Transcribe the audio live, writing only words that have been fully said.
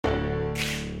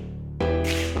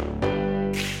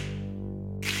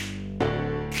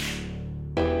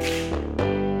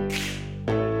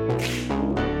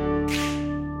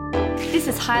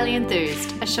Highly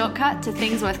Enthused, a shortcut to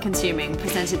things worth consuming,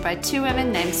 presented by two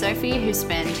women named Sophie who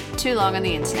spend too long on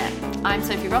the internet. I'm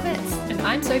Sophie Roberts. And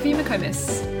I'm Sophie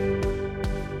McComas.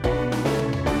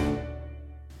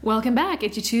 Welcome back.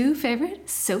 It's your two favourite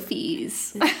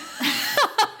Sophies.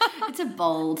 It's a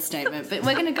bold statement, but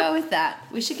we're going to go with that.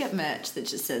 We should get merch that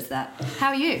just says that. How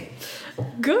are you?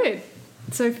 Good.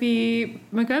 Sophie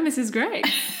McComas is great.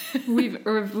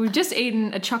 We've just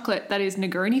eaten a chocolate that is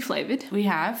Negroni flavoured. We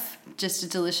have just a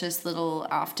delicious little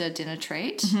after dinner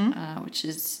treat, which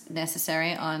is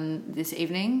necessary on this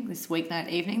evening, this weeknight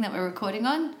evening that we're recording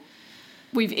on.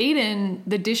 We've eaten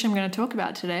the dish I'm going to talk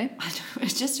about today.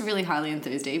 It's just a really highly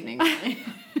enthused evening, really.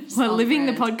 We're living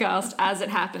the podcast as it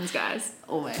happens, guys.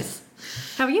 Always.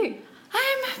 How are you?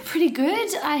 I'm pretty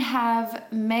good. I have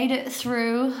made it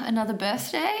through another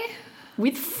birthday.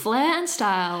 With flair and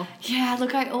style. Yeah,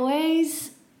 look, I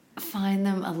always find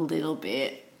them a little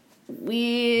bit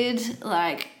weird.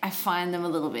 Like, I find them a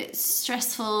little bit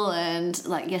stressful, and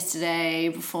like yesterday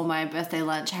before my birthday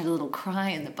lunch I had a little cry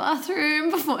in the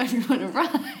bathroom before everyone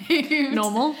arrived.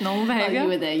 Normal behaviour. Oh, you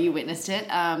were there, you witnessed it,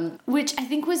 which I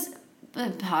think was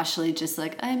partially just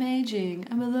like, I'm aging,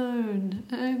 I'm alone,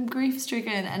 I'm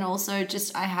grief-stricken, and also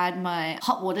just I had my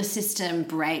hot water system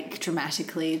break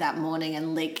dramatically that morning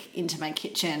and leak into my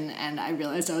kitchen, and I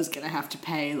realised I was going to have to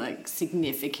pay like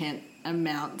significant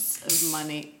amounts of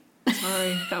money.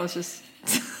 Sorry, that was just...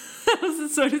 that was the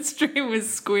sort of stream was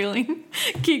squealing.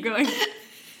 Keep going.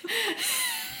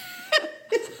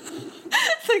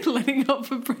 It's like letting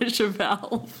off a pressure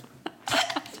valve.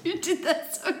 You did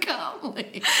that so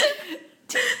calmly.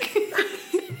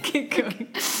 Keep going.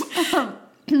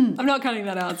 I'm not cutting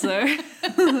that out, so...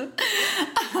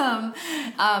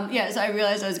 Yeah, so I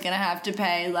realised I was going to have to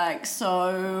pay like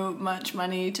so much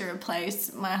money to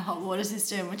replace my hot water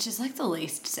system, which is like the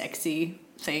least sexy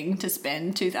thing to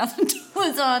spend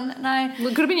 $2,000 on. And Well,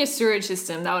 it could have been your sewage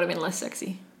system. That would have been less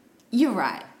sexy. You're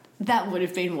right. That would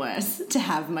have been worse, to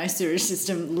have my sewage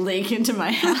system leak into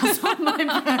my house on my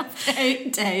birthday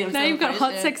day of Now you've got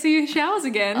hot, sexy showers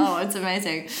again. Oh, it's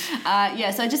amazing.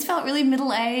 Yeah, so I just felt really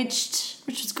middle-aged,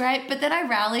 which was great. But then I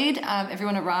rallied.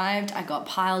 Everyone arrived. I got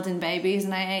piled in babies,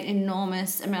 and I ate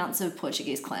enormous amounts of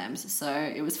Portuguese clams. So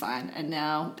it was fine. And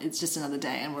now it's just another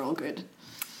day, and we're all good.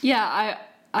 Yeah,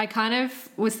 I kind of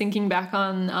was thinking back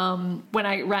on when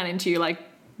I ran into you, like,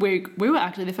 we were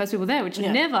actually the first people there, which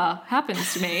never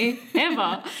happens to me,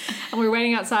 ever. And we were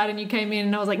waiting outside and you came in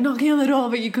and I was like knocking on the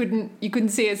door, but you couldn't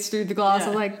see us through the glass. I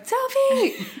was like,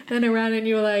 Sophie! And then I ran and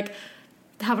you were like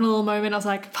having a little moment. I was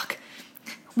like, fuck,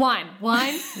 wine.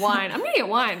 I'm going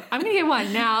to get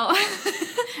wine now.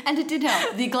 And it did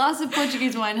help. The glass of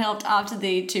Portuguese wine helped after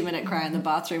the 2-minute cry in the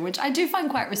bathroom, which I do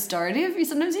find quite restorative.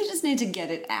 Sometimes you just need to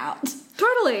get it out.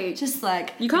 Totally. Just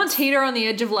like... You can't teeter on the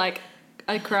edge of like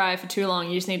a cry for too long.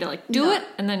 You just need to like do it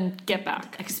and then get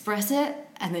back. Express it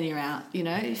and then you're out, you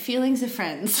know? Feelings are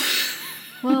friends.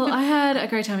 Well, I had a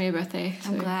great time at your birthday.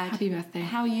 So I'm glad. Happy birthday.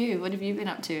 How are you? What have you been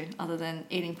up to other than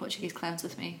eating Portuguese clams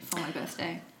with me for my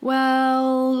birthday?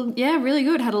 Well, yeah, really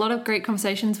good. Had a lot of great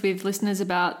conversations with listeners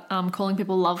about calling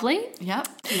people lovely. Yep.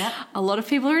 A lot of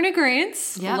people are in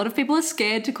agreement. Yep. A lot of people are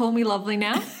scared to call me lovely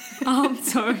now.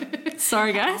 So,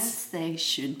 sorry, guys. As they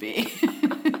should be.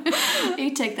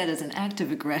 You take that as an act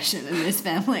of aggression in this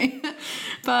family.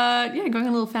 But, yeah, going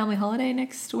on a little family holiday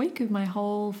next week with my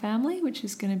whole family, which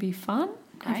is going to be fun.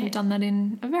 Great. I haven't done that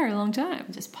in a very long time.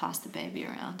 Just pass the baby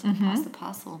around and pass the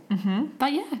parcel. Mm-hmm.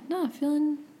 But, yeah, no,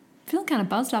 feeling kind of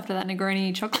buzzed after that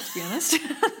Negroni chocolate, to be honest.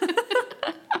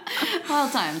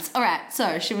 Wild times. All right,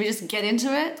 so should we just get into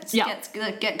it? Yeah.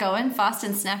 Get going. Fast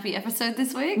and snappy episode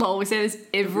this week. Well, we say this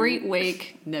every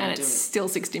week, Never and do it's it. still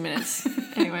 60 minutes.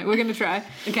 Anyway, we're going to try.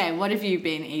 Okay, what have you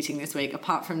been eating this week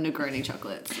apart from Negroni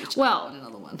chocolates? Which Well, I want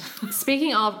another one.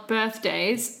 Speaking of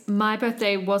birthdays, my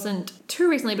birthday wasn't too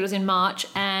recently, but it was in March,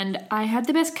 and I had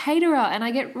the best caterer, and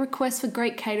I get requests for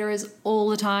great caterers all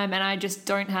the time, and I just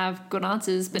don't have good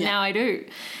answers, but now I do,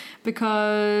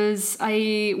 because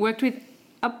I worked with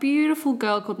a beautiful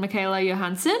girl called Michaela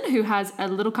Johansson, who has a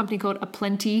little company called A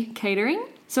Plenty Catering.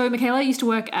 So Michaela used to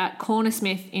work at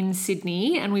Cornersmith in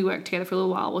Sydney, and we worked together for a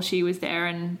little while she was there,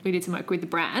 and we did some work with the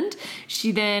brand.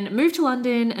 She then moved to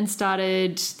London and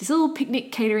started this little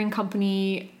picnic catering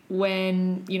company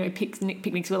when, you know,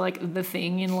 picnics were like the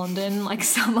thing in London, like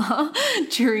summer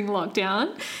during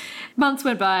lockdown. Months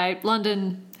went by,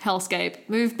 London hellscape,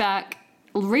 moved back,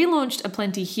 relaunched A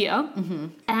Plenty here,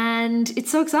 and it's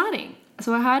so exciting.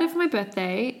 So I hired her for my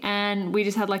birthday, and we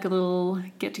just had like a little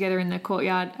get together in the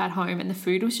courtyard at home, and the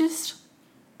food was just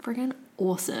friggin'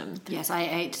 awesome. Yes, I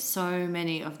ate so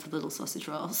many of the little sausage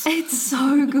rolls. It's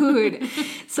so good.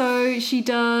 So she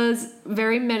does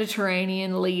very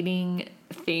Mediterranean leading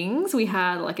things. We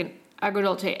had like an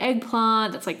agrodolce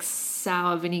eggplant that's like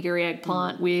sour vinegary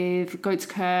eggplant with goat's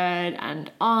curd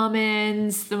and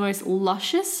almonds. The most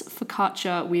luscious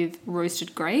focaccia with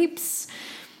roasted grapes.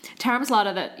 Tara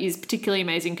Maslada that is particularly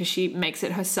amazing because she makes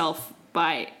it herself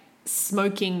by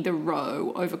smoking the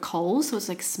roe over coals, so it's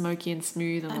like smoky and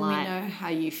smooth and light. We know how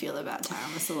you feel about Tara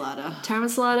Maslada. Tara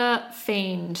Maslada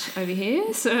fiend over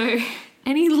here, so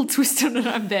any little twist on it,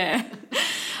 I'm there.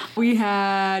 We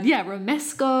had,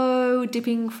 romesco,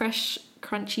 dipping fresh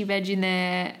crunchy veg in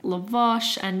there,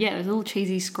 lavash, and those little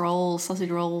cheesy scroll,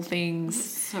 sausage roll things.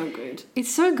 So good.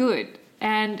 It's so good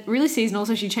and really seasonal,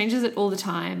 so she changes it all the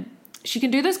time. She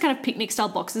can do those kind of picnic style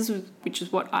boxes, which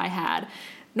is what I had.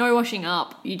 No washing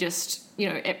up. You just,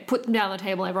 put them down on the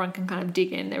table. Everyone can kind of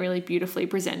dig in. They're really beautifully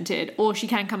presented. Or she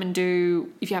can come and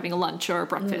do, if you're having a lunch or a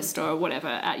breakfast or whatever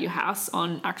at your house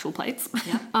on actual plates.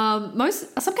 Yeah. Some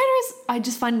caterers I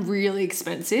just find really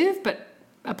expensive, but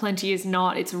A Plenty is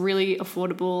not. It's really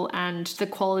affordable and the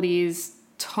quality is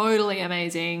totally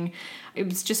amazing. It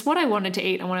was just what I wanted to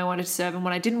eat and what I wanted to serve and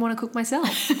what I didn't want to cook myself,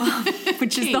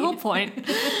 which is the whole point.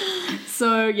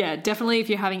 So, yeah, definitely if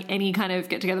you're having any kind of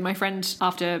get-together. My friend,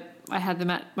 after I had them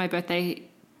at my birthday,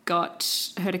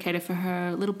 got her to cater for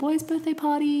her little boy's birthday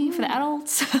party for the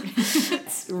adults.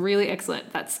 It's really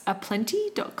excellent. That's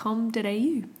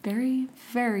aplenty.com.au. Very,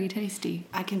 very tasty.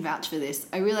 I can vouch for this.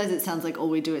 I realise it sounds like all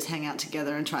we do is hang out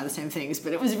together and try the same things,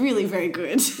 but it was really very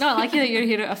good. No, I like that you're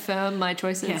here to affirm my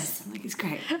choices. Yes, it's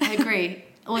great. I agree.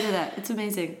 Order that. It's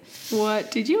amazing.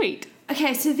 What did you eat?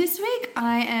 Okay, so this week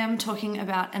I am talking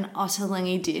about an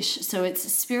Ottolenghi dish. So it's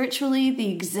spiritually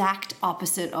the exact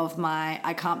opposite of my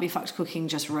I can't be fucked cooking,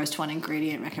 just roast one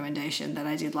ingredient recommendation that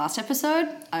I did last episode.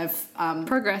 I've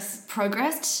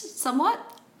progressed somewhat.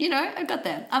 I got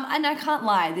there. And I can't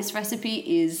lie, this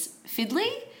recipe is fiddly.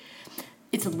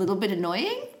 It's a little bit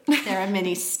annoying. There are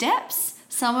many steps,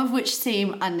 some of which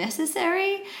seem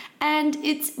unnecessary. And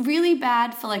it's really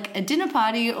bad for like a dinner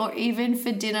party or even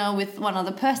for dinner with one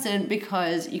other person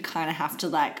because you kind of have to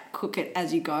like cook it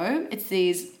as you go. It's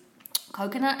these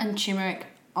coconut and turmeric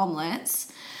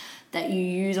omelettes that you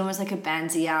use almost like a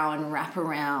banziao and wrap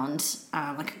around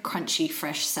like a crunchy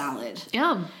fresh salad.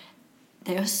 Yum.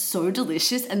 They are so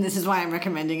delicious, and this is why I'm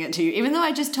recommending it to you. Even though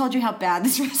I just told you how bad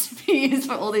this recipe is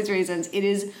for all these reasons, it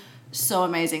is so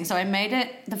amazing. So I made it,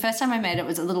 the first time I made it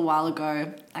was a little while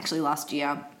ago, actually last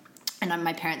year. And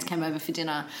my parents came over for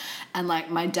dinner and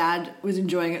like my dad was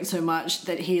enjoying it so much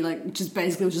that he like just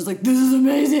basically was just like, this is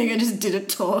amazing, and just didn't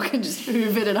talk and just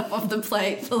hoovered it up off the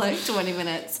plate for like 20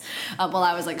 minutes while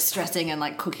I was like stressing and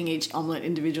like cooking each omelette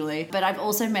individually. But I've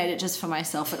also made it just for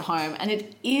myself at home, and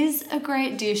it is a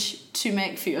great dish to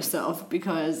make for yourself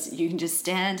because you can just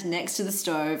stand next to the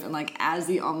stove and like as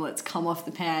the omelettes come off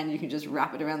the pan you can just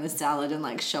wrap it around the salad and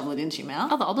like shovel it into your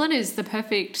mouth. Oh, the omelette is the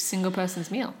perfect single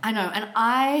person's meal. I know,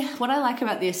 and what I like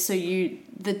about this, so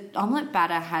the omelette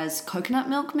batter has coconut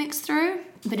milk mixed through,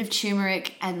 a bit of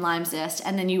turmeric and lime zest,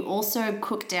 and then you also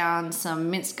cook down some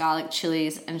minced garlic,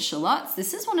 chilies, and shallots.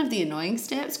 This is one of the annoying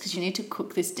steps because you need to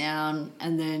cook this down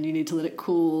and then you need to let it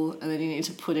cool and then you need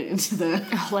to put it into the...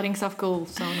 letting stuff cool,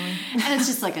 so annoying. And it's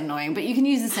just like annoying, but you can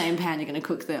use the same pan you're going to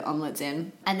cook the omelettes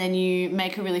in. And then you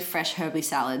make a really fresh herbly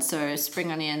salad, so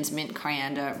spring onions, mint,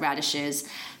 coriander, radishes.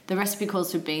 The recipe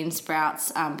calls for bean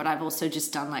sprouts, but I've also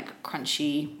just done like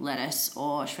crunchy lettuce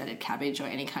or shredded cabbage or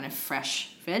any kind of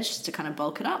fresh veg just to kind of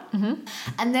bulk it up. Mm-hmm.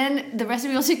 And then the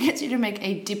recipe also gets you to make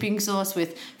a dipping sauce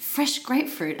with fresh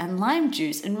grapefruit and lime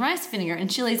juice and rice vinegar and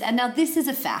chilies. And now this is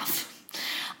a faff.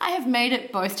 I have made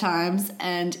it both times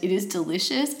and it is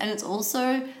delicious, and it's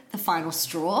also the final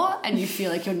straw and you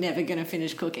feel like you're never going to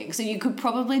finish cooking. So you could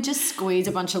probably just squeeze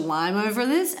a bunch of lime over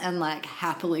this and like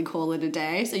happily call it a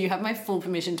day. So you have my full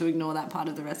permission to ignore that part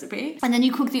of the recipe. And then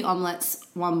you cook the omelettes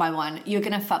one by one. You're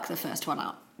going to fuck the first one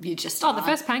up. You just the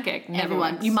first pancake never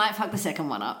everyone works. You might fuck the second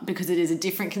one up because it is a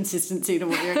different consistency to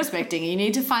what you're expecting. You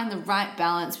need to find the right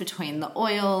balance between the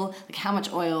oil, like how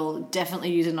much oil.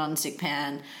 Definitely use a non-stick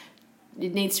pan.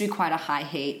 It needs to be quite a high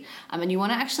heat, and you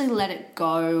want to actually let it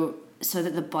go so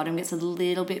that the bottom gets a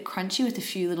little bit crunchy with a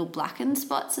few little blackened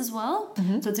spots as well.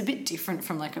 Mm-hmm. So it's a bit different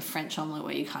from like a French omelette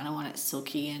where you kind of want it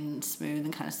silky and smooth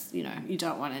and kind of, you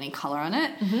don't want any colour on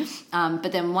it. Mm-hmm.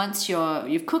 But then once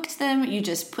you've cooked them, you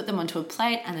just put them onto a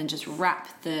plate and then just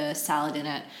wrap the salad in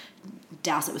it,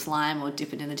 douse it with lime or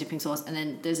dip it in the dipping sauce, and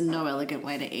then there's no elegant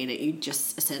way to eat it. You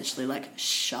just essentially like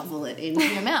shovel it into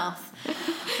your mouth.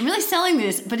 I'm really selling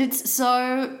this, but it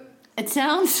sounds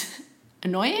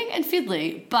annoying and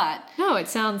fiddly, but No, it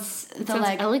sounds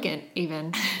like- elegant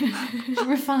even.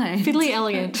 refined. Fiddly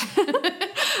elegant.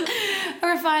 A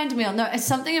refined meal. No, it's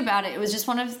something about it. It was just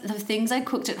one of the things I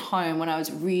cooked at home when I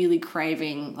was really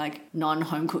craving like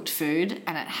non-home cooked food,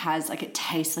 and it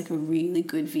tastes like a really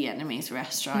good Vietnamese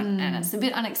restaurant, and it's a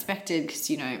bit unexpected because,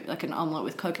 you know, like an omelette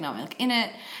with coconut milk in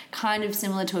it, kind of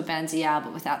similar to a ban ziao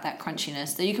but without that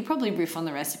crunchiness. So you could probably riff on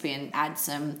the recipe and add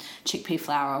some chickpea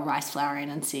flour or rice flour in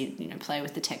and see, you know, play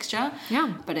with the texture.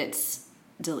 Yeah. But it's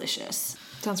delicious.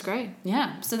 Sounds great.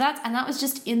 Yeah, so that was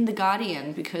just in The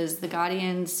Guardian, because The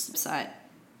Guardian's site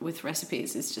with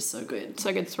recipes is just so good.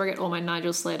 So good. That's where I get all my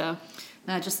Nigel Slater.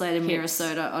 Just later, Mira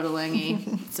Soda,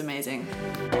 Ottolenghi. It's amazing.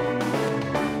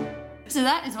 So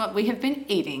that is what we have been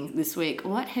eating this week.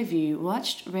 What have you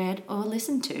watched, read, or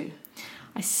listened to?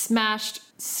 I smashed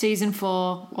season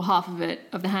 4, or half of it,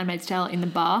 of The Handmaid's Tale in the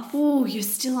bath. Oh, you're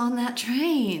still on that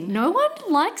train. No one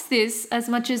likes this as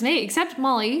much as me, except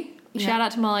Molly. Yeah. Shout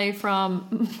out to Molly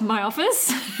from my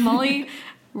office. Molly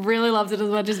really loves it as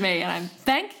much as me, and I'm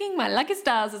thanking my lucky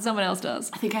stars that someone else does.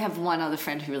 I think I have one other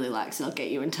friend who really likes it. I'll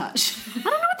get you in touch. I don't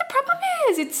know what the problem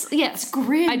is. It's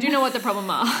grim. I do know what the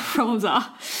problems are.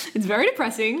 It's very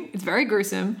depressing. It's very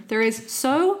gruesome. There is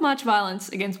so much violence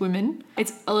against women.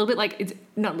 It's a little bit like, it's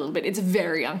not a little bit, it's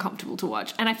very uncomfortable to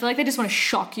watch. And I feel like they just want to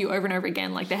shock you over and over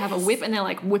again. Like they have a whip and they're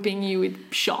like whipping you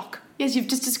with shock. Yes, you've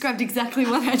just described exactly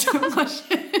why I don't watch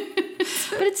it.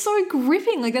 But it's so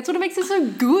gripping. Like, that's what makes it so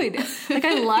good. Like,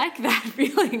 I like that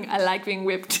feeling. I like being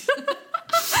whipped.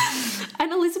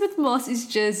 And Elizabeth Moss is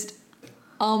just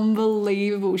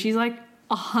unbelievable. She's like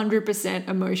 100%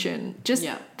 emotion. Just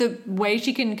the way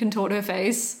she can contort her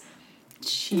face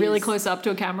really close up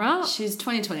to a camera. She's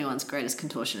 2021's greatest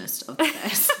contortionist of the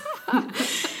face.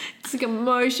 It's like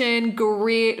emotion,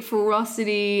 grit,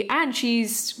 ferocity. And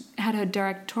she's had her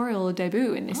directorial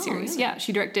debut in this series. Really? Yeah,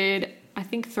 she directed, I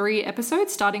think, 3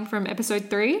 episodes, starting from episode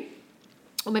 3,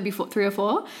 or maybe 3 or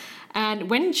 4. And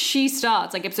when she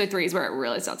starts, like episode 3 is where it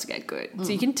really starts to get good.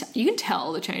 So you can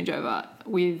tell the changeover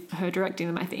with her directing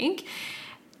them, I think.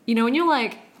 You know, when you're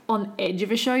like on edge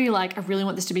of a show, you're like, I really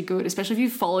want this to be good, especially if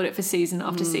you've followed it for season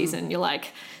after season. You're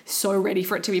like so ready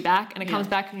for it to be back, and it comes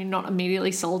back and you're not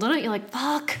immediately sold on it. You're like,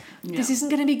 fuck, this isn't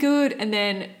going to be good. And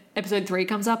then episode 3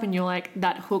 comes up and you're like,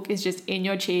 that hook is just in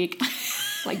your cheek.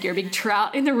 Like you're a big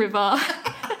trout in the river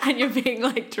and you're being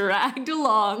like dragged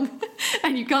along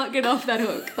and you can't get off that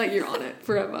hook. Like you're on it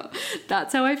forever.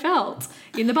 That's how I felt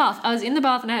in the bath. I was in the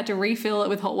bath and I had to refill it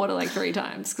with hot water like 3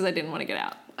 times because I didn't want to get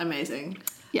out. Amazing.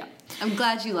 Yeah. I'm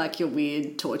glad you like your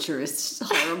weird, torturous,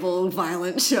 horrible,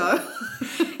 violent show.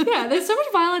 Yeah, there's so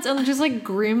much violence and just like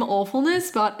grim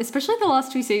awfulness, but especially the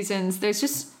last 2 seasons, there's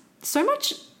just so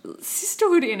much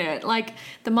sisterhood in it. Like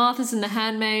the Marthas and the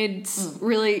handmaids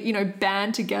really, you know,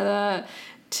 band together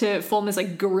to form this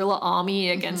like guerrilla army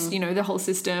against, you know, the whole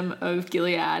system of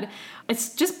Gilead.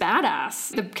 It's just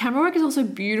badass. The camera work is also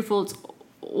beautiful. It's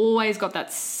always got that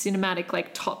cinematic,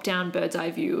 like top-down bird's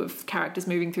eye view of characters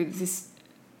moving through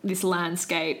this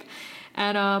landscape.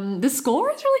 And the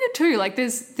score is really good too. Like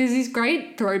there's these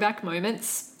great throwback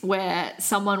moments where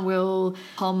someone will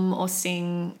hum or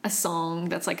sing a song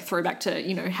that's like a throwback to,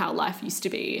 you know, how life used to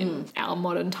be in our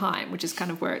modern time, which is kind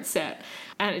of where it's set.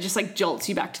 And it just like jolts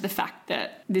you back to the fact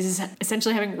that this is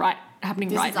essentially happening right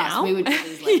now. Us. We would do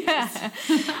these like yeah,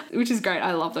 which is great.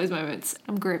 I love those moments.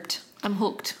 I'm gripped. I'm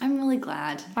hooked. I'm really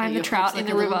glad. I'm the Your trout hook's in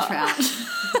like the a little river.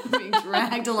 Trout being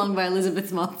dragged along by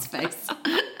Elizabeth Moss's face.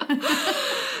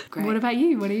 Great. What about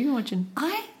you? What are you watching?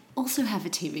 I also have a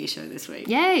TV show this week.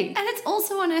 Yay! And it's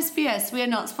also on SBS. We are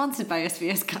not sponsored by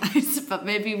SBS, guys, but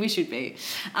maybe we should be.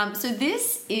 So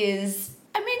this is,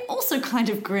 I mean, also kind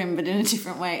of grim, but in a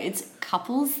different way. It's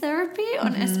Couples Therapy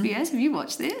on SBS. Have you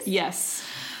watched this? Yes.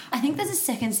 I think there's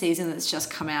a 2nd season that's just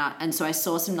come out, and so I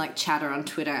saw some like chatter on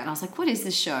Twitter and I was like, what is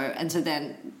this show? And so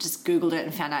then just Googled it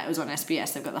and found out it was on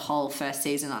SBS. They've got the whole 1st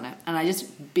season on it. And I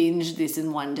just binged this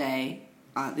in one day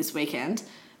this weekend.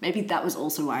 Maybe that was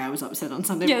also why I was upset on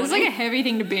Sunday morning. Yeah, it's like a heavy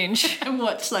thing to binge. And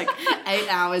watch like 8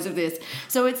 hours of this.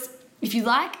 So it's, if you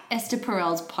like Esther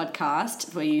Perel's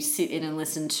podcast where you sit in and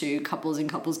listen to couples in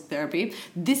couples therapy,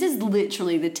 this is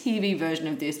literally the TV version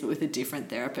of this but with a different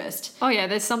therapist. Oh yeah,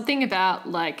 there's something about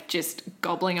like just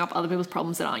gobbling up other people's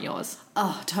problems that aren't yours.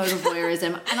 Oh, total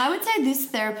voyeurism. And I would say this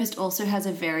therapist also has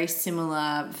a very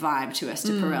similar vibe to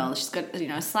Esther Perel. She's got, you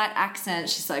know, a slight accent.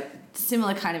 She's like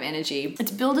similar kind of energy.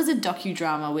 It's billed as a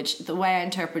docudrama, which the way I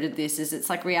interpreted this is it's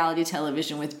like reality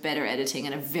television with better editing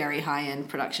and a very high-end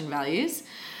production values.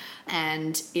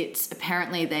 And it's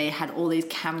apparently they had all these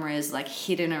cameras like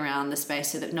hidden around the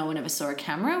space so that no one ever saw a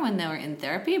camera when they were in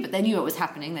therapy, but they knew it was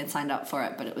happening. They'd signed up for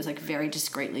it, but it was like very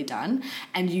discreetly done.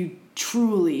 And you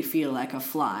truly feel like a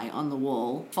fly on the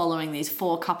wall following these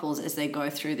 4 couples as they go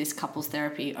through this couples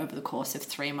therapy over the course of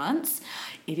 3 months.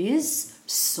 It is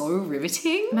so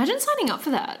riveting. Imagine signing up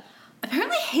for that.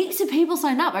 Apparently heaps of people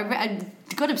signed up. I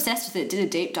got obsessed with it, did a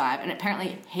deep dive, and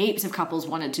apparently heaps of couples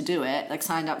wanted to do it, like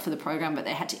signed up for the program, but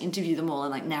they had to interview them all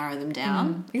and like narrow them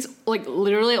down. It's like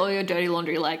literally all your dirty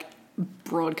laundry like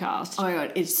broadcast. Oh my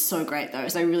God, it's so great though.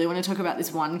 So I really want to talk about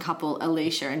this one couple,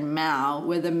 Alicia and Mal,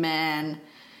 where the man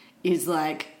is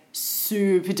like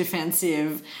super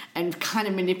defensive and kind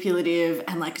of manipulative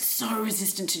and like so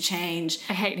resistant to change.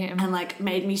 I hate him. And like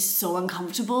made me so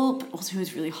uncomfortable, but also he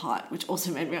was really hot, which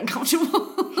also made me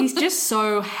uncomfortable. He's just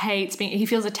so hates being, he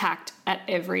feels attacked at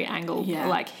every angle. Yeah.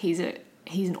 Like he's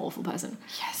an awful person.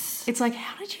 Yes. It's like,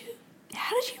 how did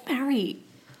you marry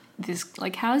this,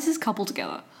 like how is this couple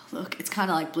together? Look, it's kind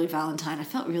of like Blue Valentine. I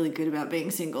felt really good about being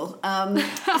single.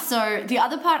 So the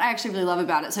other part I actually really love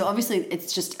about it, so obviously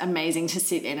it's just amazing to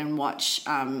sit in and watch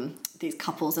these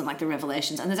couples and like the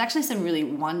revelations. And there's actually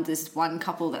this one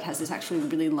couple that has this actually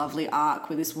really lovely arc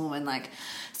where this woman like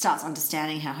starts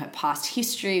understanding how her past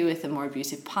history with a more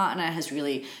abusive partner has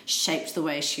really shaped the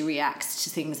way she reacts to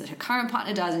things that her current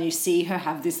partner does. And you see her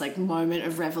have this like moment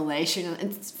of revelation,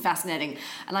 and it's fascinating.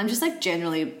 And I'm just like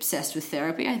generally obsessed with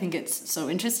therapy. I think it's so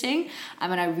interesting.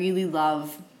 And I really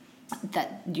love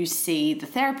that you see the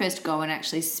therapist go and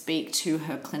actually speak to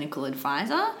her clinical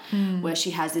advisor, where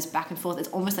she has this back and forth. It's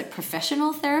almost like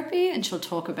professional therapy, and she'll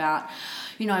talk about,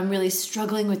 you know, I'm really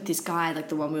struggling with this guy, like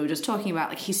the one we were just talking about,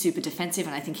 like he's super defensive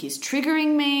and I think he's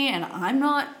triggering me and I'm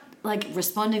not like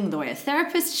responding the way a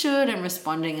therapist should. I'm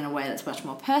responding in a way that's much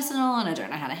more personal and I don't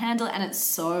know how to handle it. And it's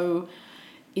so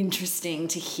interesting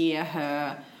to hear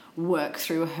her work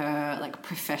through her like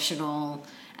professional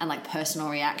and like personal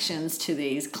reactions to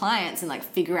these clients and like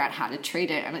figure out how to treat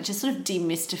it. And it just sort of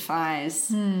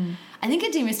demystifies. I think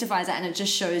it demystifies it, and it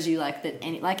just shows you like that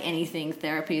like anything,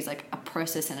 therapy is like a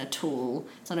process and a tool.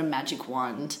 It's not a magic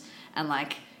wand, and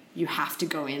like you have to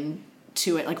go in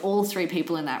to it. Like all 3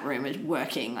 people in that room are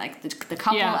working, like the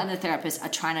couple and the therapist are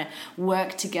trying to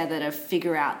work together to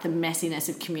figure out the messiness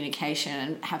of communication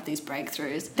and have these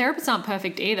breakthroughs. Therapists aren't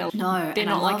perfect either. No, they're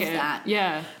not like it. That.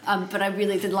 Yeah. But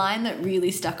the line that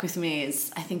really stuck with me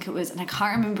is, I think it was, and I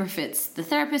can't remember if it's the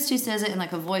therapist who says it in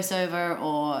like a voiceover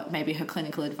or maybe her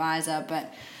clinical advisor,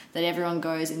 but that everyone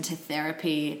goes into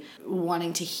therapy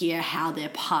wanting to hear how their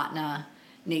partner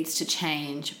needs to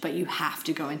change, but you have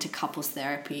to go into couples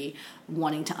therapy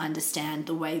wanting to understand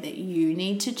the way that you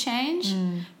need to change,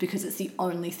 because it's the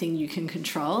only thing you can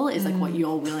control is like what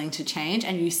you're willing to change.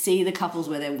 And you see the couples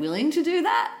where they're willing to do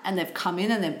that and they've come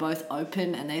in and they're both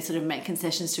open and they sort of make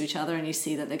concessions to each other, and you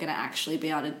see that they're going to actually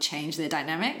be able to change their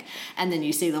dynamic. And then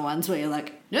you see the ones where you're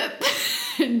like, nope,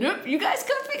 nope, you guys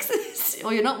can't fix this,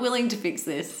 or you're not willing to fix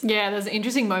this. Yeah, there's an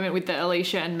interesting moment with the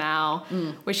Alicia and Mal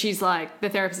where she's like, the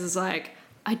therapist is like,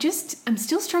 I'm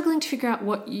still struggling to figure out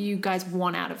what you guys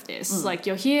want out of this. Like,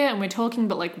 you're here and we're talking,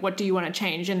 but like, what do you want to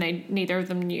change? And neither of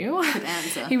them knew. Good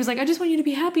answer. He was like, I just want you to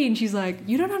be happy. And she's like,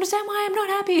 you don't understand why I'm not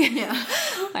happy. Yeah.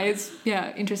 It's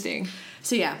interesting.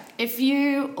 So yeah, if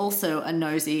you also are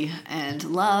nosy and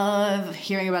love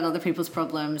hearing about other people's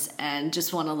problems and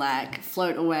just want to like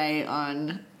float away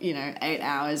on, 8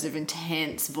 hours of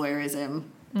intense voyeurism,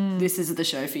 this is the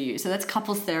show for you. So that's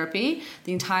Couples Therapy.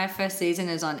 The entire first season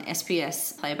is on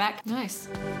SBS Playback. Nice.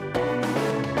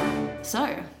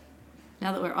 So,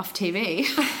 now that we're off TV,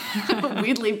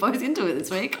 weirdly both into it this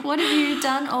week, what have you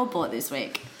done or bought this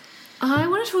week? I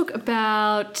want to talk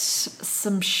about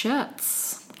some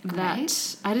shirts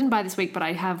that I didn't buy this week, but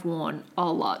I have worn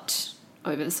a lot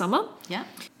over the summer. Yeah.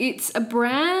 It's a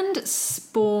brand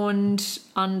spawned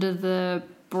under the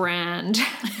brand.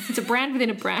 It's a brand within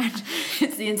a brand.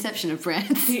 It's the inception of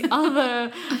brands. The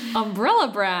other umbrella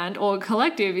brand or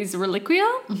collective is Reliquia,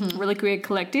 Reliquia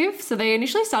Collective. So they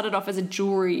initially started off as a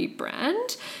jewelry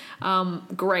brand.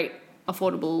 Great,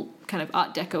 affordable kind of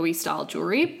Art Deco-y style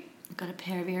jewelry. I got a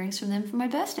pair of earrings from them for my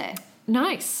birthday.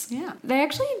 Nice. Yeah. They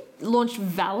actually launched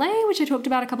Valet, which I talked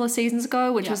about a couple of seasons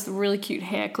ago, which was the really cute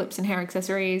hair clips and hair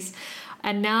accessories.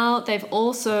 And now they've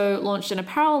also launched an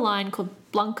apparel line called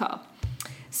Blanca.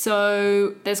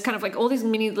 So there's kind of like all these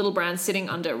mini little brands sitting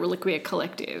under Reliquia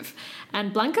Collective.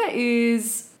 And Blanca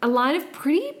is a line of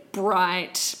pretty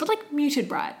bright, but like muted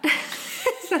bright.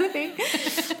 Is that a thing?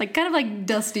 Like kind of like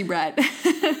dusty bright.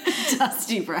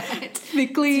 Dusty bright.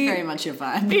 Thickly. It's very much your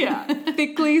vibe. Yeah.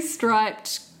 Thickly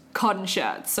striped cotton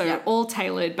shirts. So Yep. all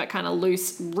tailored, but kind of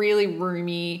loose, really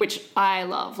roomy, which I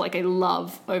love. Like I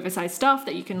love oversized stuff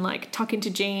that you can like tuck into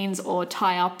jeans or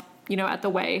tie up, you know, at the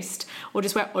waist, or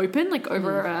just wear open, like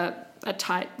over a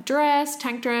tight dress,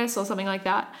 tank dress or something like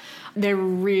that. They're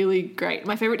really great.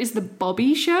 My favorite is the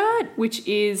Bobby shirt, which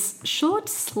is short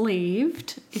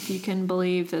sleeved, if you can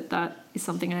believe that that is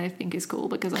something I think is cool,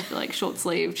 because I feel like short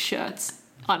sleeved shirts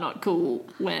are not cool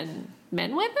when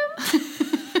men wear them.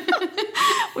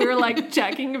 We were like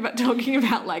talking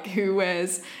about like who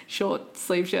wears short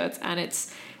sleeve shirts, and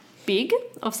it's Big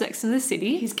of Sex and the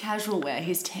City. He's casual wear.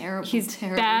 He's terrible. He's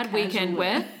terrible bad casual weekend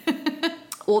wear.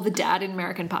 Or the dad in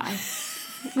American Pie.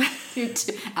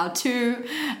 Our two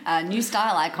new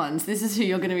style icons. This is who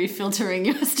you're going to be filtering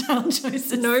your style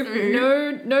choices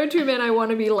through. No two men I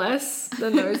want to be less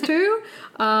than those two.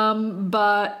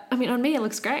 But I mean, on me it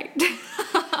looks great.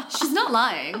 She's not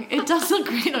lying. It does look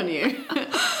great on you.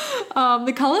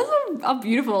 The colours are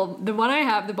beautiful. The one I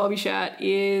have, the Bobby shirt,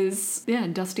 is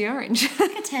dusty orange.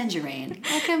 Like a tangerine.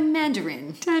 Like a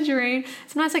mandarin. Tangerine.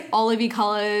 It's nice like olivey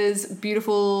colours,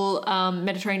 beautiful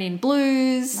Mediterranean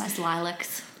blues. Nice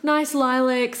lilacs. Nice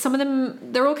lilac. Some of them,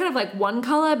 they're all kind of like one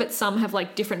colour, but some have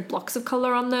like different blocks of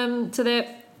colour on them. So they're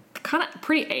kind of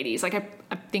pretty 80s. Like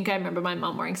I think I remember my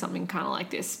mum wearing something kind of like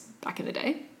this back in the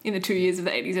day. In the 2 years of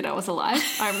the 80s that I was alive.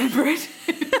 I remember it.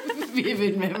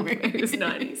 Vivid memory. It was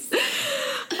 90s.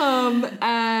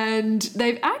 And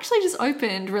they've actually just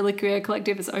opened, Reliquia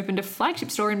Collective has opened a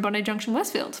flagship store in Bondi Junction,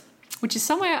 Westfield, which is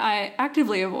somewhere I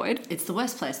actively avoid. It's the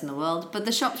worst place in the world, but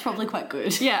the shop's probably quite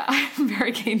good. Yeah, I'm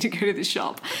very keen to go to the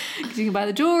shop because you can buy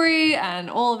the jewellery and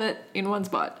all of it in one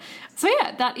spot. So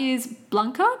yeah, that is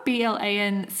Blanca,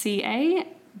 Blanca,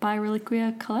 by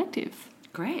Reliquia Collective.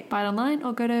 Great. Buy it online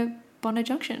or go to Bondi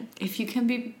Junction. If you can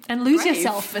be and lose brave.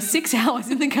 yourself for 6 hours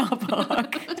in the car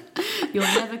park. You'll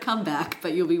never come back,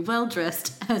 but you'll be well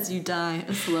dressed as you die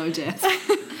a slow death.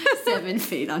 7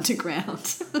 feet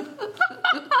underground.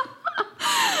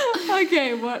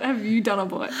 Okay, what have you done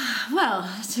aboard? Well,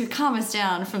 to calm us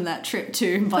down from that trip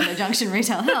to Bondi Junction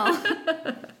Retail Hell.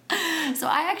 So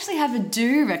I actually have a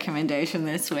do recommendation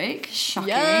this week. Shocking.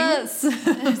 Yes.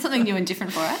 Something new and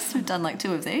different for us. We've done like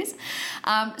 2 of these.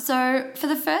 So for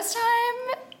the first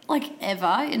time, like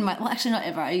ever in my, well, actually not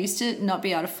ever. I used to not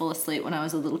be able to fall asleep when I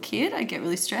was a little kid. I'd get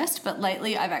really stressed, but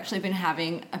lately I've actually been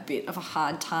having a bit of a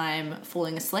hard time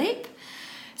falling asleep.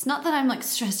 It's not that I'm like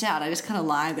stressed out. I just kind of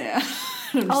lie there.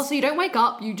 Oh, so you don't wake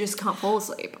up, you just can't fall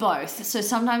asleep. Both. So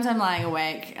sometimes I'm lying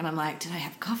awake and I'm like, did I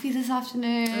have coffee this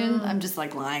afternoon? I'm just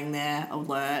like lying there,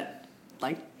 alert,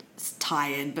 like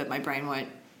tired, but my brain won't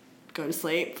go to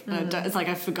sleep. It's like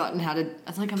I've forgotten how to.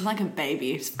 It's like I'm like a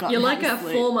baby. I've forgotten You're how like to a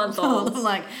sleep. 4-month-old. I'm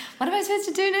like, what am I supposed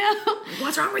to do now?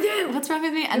 What's wrong with you? What's wrong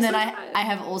with me? And then so I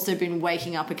have also been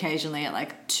waking up occasionally at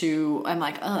like 2. I'm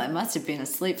like, oh, I must have been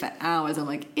asleep for hours. I'm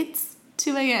like, it's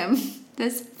 2 a.m.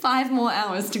 There's 5 more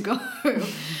hours to go.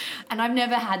 And I've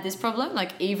never had this problem.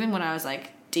 Like even when I was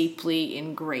like deeply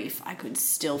in grief, I could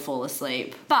still fall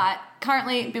asleep. But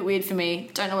currently a bit weird for me.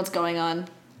 Don't know what's going on.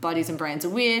 Bodies and brains are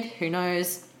weird. Who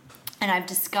knows? And I've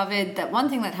discovered that one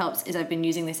thing that helps is I've been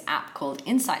using this app called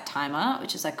Insight Timer,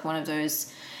 which is like one of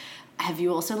those. Have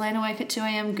you also lain awake at 2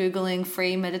 a.m. Googling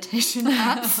free meditation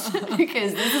apps?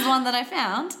 Because this is one that I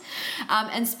found.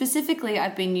 And specifically,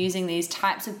 I've been using these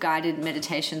types of guided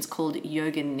meditations called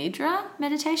Yoga Nidra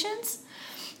meditations.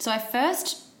 So I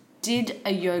first did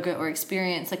a yoga or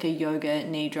experienced like a Yoga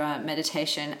Nidra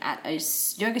meditation at a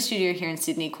yoga studio here in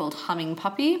Sydney called Humming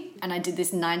Puppy. And I did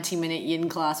this 90-minute yin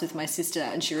class with my sister,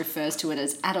 and she refers to it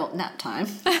as adult nap time.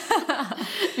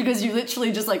 Because you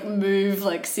literally just like move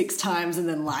like 6 times and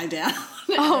then lie down.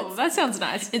 Oh, that sounds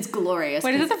nice. It's glorious.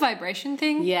 Wait, is it the vibration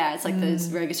thing? Yeah, it's like this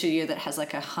yoga studio that has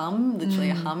like a hum, literally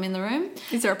a hum in the room.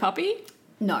 Is there a puppy?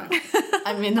 No,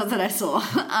 I mean, not that I saw.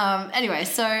 Anyway,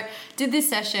 so did this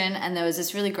session, and there was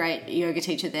this really great yoga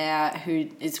teacher there who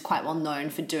is quite well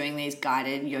known for doing these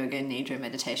guided yoga nidra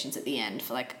meditations at the end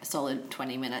for like a solid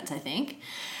 20 minutes, I think.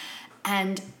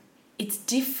 And it's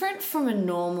different from a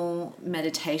normal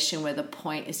meditation where the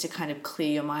point is to kind of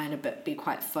clear your mind a bit, be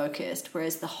quite focused,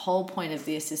 whereas the whole point of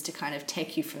this is to kind of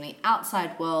take you from the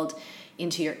outside world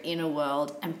into your inner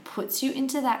world and puts you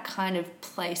into that kind of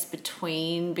place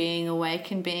between being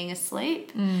awake and being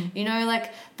asleep. You know,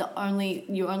 like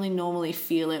you only normally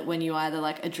feel it when you either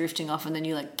like are drifting off and then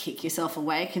you like kick yourself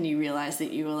awake and you realize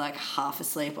that you were like half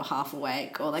asleep or half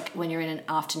awake, or like when you're in an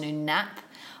afternoon nap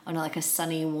on like a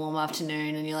sunny, warm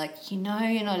afternoon, and you're like, you're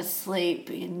not asleep,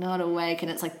 but you're not awake,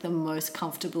 and it's like the most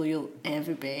comfortable you'll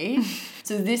ever be.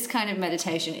 So this kind of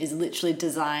meditation is literally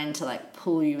designed to like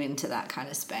pull you into that kind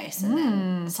of space. And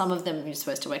then some of them you're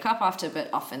supposed to wake up after, but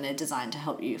often they're designed to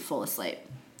help you fall asleep.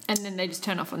 And then they just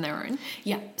turn off on their own.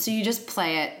 Yeah. So you just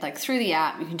play it like through the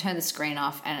app. You can turn the screen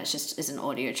off and it's just is an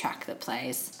audio track that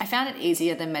plays. I found it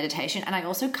easier than meditation, and I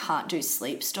also can't do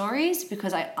sleep stories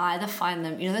because I either find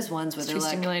them, there's ones where It's they're too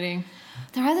like stimulating.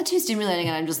 they're either too stimulating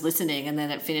and I'm just listening, and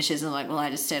then it finishes and I'm like, well, I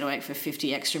just stayed awake for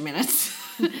 50 extra minutes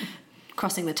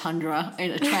crossing the tundra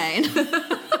in a train.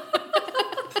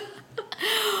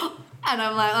 And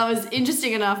I'm like, that was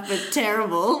interesting enough, but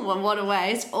terrible. Well, what a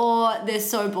waste. Or they're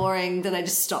so boring that I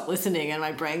just stop listening and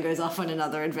my brain goes off on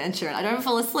another adventure. And I don't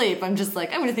fall asleep. I'm just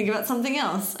like, I'm going to think about something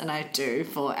else. And I do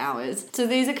for hours. So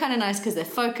these are kind of nice because they're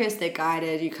focused, they're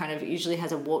guided. You kind of usually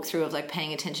has a walkthrough of like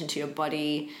paying attention to your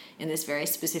body in this very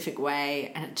specific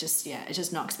way. And it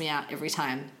just knocks me out every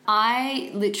time.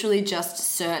 I literally just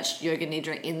searched Yoga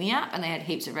Nidra in the app and they had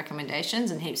heaps of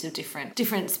recommendations and heaps of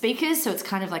different speakers. So it's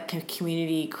kind of like a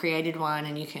community created one,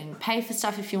 and you can pay for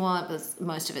stuff if you want, but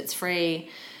most of it's free.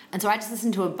 And so I just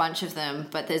listened to a bunch of them,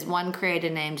 but there's one creator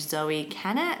named Zoe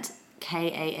Kanat,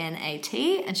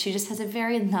 Kanat, and she just has a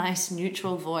very nice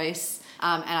neutral voice.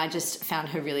 And I just found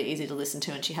her really easy to listen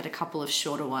to, and she had a couple of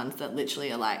shorter ones that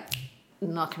literally are like,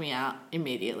 knock me out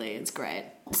immediately. It's great.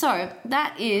 So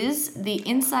that is the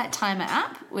Insight Timer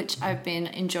app, which I've been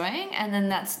enjoying. And then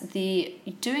that's the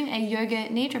doing a Yoga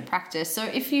Nidra practice. So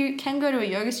if you can go to a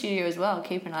yoga studio as well,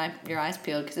 keep your eyes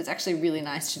peeled, because it's actually really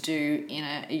nice to do in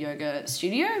a yoga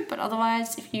studio. But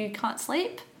otherwise, if you can't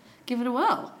sleep, give it a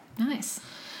whirl. Nice.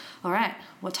 All right.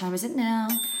 What time is it now?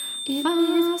 It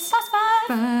Fast is past 5.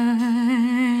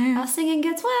 five. Our singing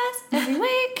gets worse every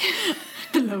week.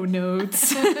 Low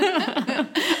notes. All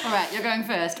right, you're going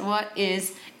first. What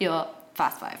is your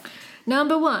fast 5?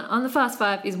 Number 1 on the fast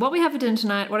 5 is what we have for dinner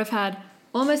tonight, what I've had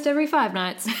almost every 5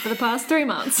 nights for the past 3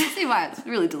 months. See why it's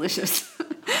really delicious.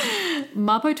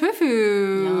 Mapo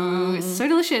tofu. It's so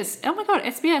delicious. Oh my god,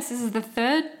 SBS. This is the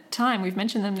 3rd time we've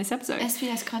mentioned them this episode.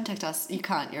 SBS, contact us. You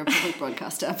can't, you're a public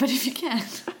broadcaster, but if you can.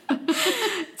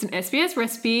 It's an SBS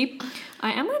recipe.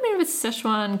 I am on a bit of a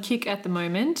Szechuan kick at the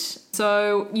moment.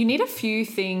 So you need a few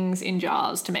things in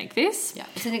jars to make this. Yeah,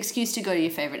 it's an excuse to go to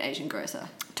your favourite Asian grocer.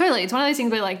 Totally. It's one of those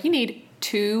things where like you need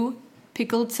 2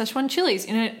 pickled Szechuan chilies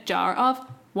in a jar of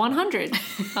 100.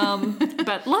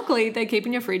 But luckily they keep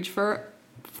in your fridge for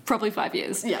probably 5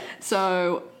 years. Yeah.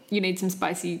 So you need some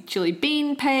spicy chili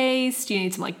bean paste. You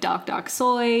need some like dark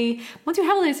soy. Once you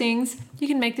have all those things, you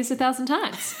can make this 1,000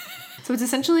 times. So it's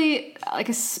essentially like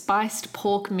a spiced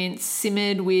pork mince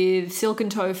simmered with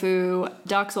silken tofu,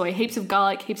 dark soy, heaps of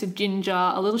garlic, heaps of ginger,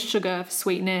 a little sugar for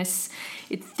sweetness.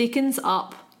 It thickens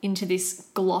up into this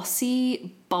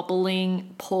glossy,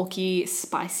 bubbling, porky,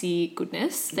 spicy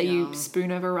goodness that you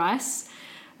spoon over rice.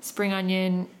 Spring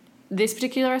onion. This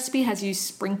particular recipe has you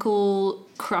sprinkle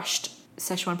crushed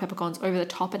Szechuan peppercorns over the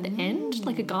top at the end,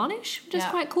 like a garnish, which is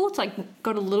quite cool. It's like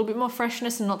got a little bit more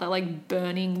freshness and not that like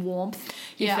burning warmth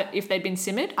if they'd been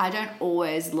simmered. I don't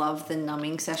always love the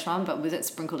numbing Szechuan, but with it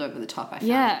sprinkled over the top, I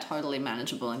found it totally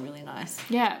manageable and really nice.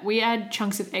 Yeah, we add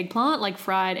chunks of eggplant, like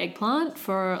fried eggplant,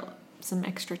 for some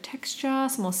extra texture,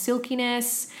 some more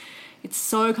silkiness. It's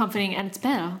so comforting, and it's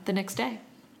better the next day.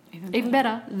 Even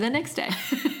better the next day.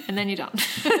 And then you're done.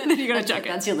 And then you got to chuck it.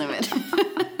 That's your limit.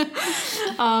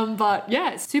 But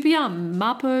yeah, super yum.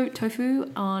 Mapo tofu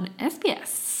on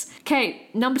SBS. Okay,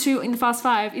 number 2 in the fast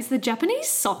 5 is the Japanese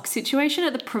sock situation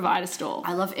at the Provider store.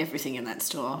 I love everything in that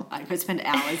store. I could spend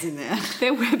hours in there.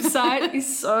 Their website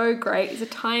is so great. It's a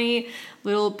tiny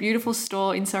little beautiful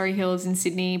store in Surrey Hills in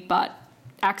Sydney, but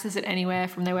access it anywhere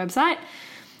from their website.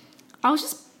 I was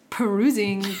just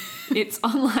perusing its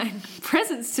online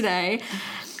presence today,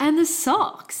 and the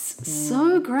socks,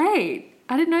 so great.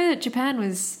 I didn't know that Japan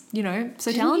was,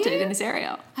 so talented in this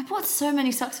area. I bought so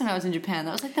many socks when I was in Japan.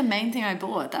 That was like the main thing I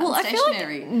bought. That I feel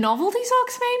stationery. like novelty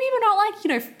socks maybe, but not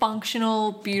like,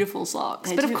 functional, beautiful socks.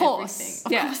 They but do of course.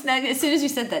 Everything. Of course. Now, as soon as you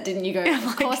said that, didn't you go,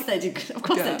 of course they do. Of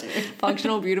course they do.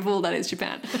 Functional, beautiful, that is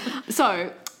Japan.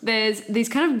 So there's these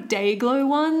kind of day glow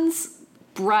ones,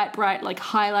 bright, like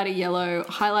highlighter yellow,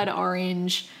 highlighter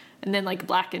orange, and then like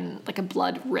black and like a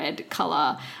blood red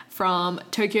colour from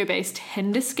Tokyo-based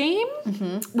Henda Scheme,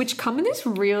 which come in this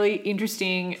really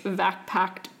interesting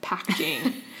vac-packed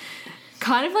packaging.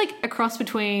 kind of like a cross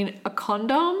between a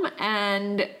condom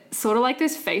and sort of like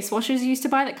those face washers you used to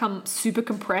buy that come super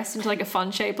compressed into like a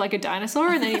fun shape like a dinosaur,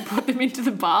 and then you put them into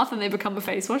the bath and they become a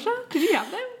face washer. Did you have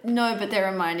them? No, but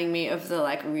they're reminding me of the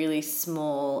like really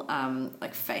small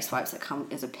like face wipes that come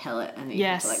as a pellet, and you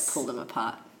have to like pull them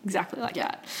apart. Exactly like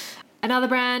that. Another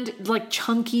brand, like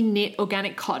chunky knit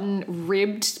organic cotton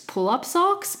ribbed pull-up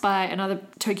socks by another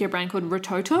Tokyo brand called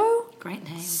Rototo. Great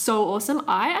name. So awesome.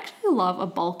 I actually love a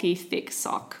bulky, thick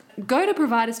sock. Go to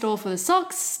Provider Store for the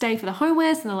socks, stay for the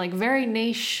homewares, and they're like very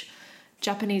niche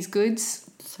Japanese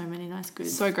goods. So many nice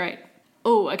goods. So great.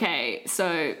 Oh, okay.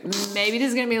 So maybe this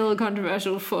is going to be a little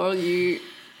controversial for you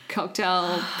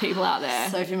cocktail people out there.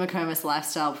 Sophie McComas,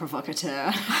 lifestyle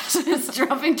provocateur. Just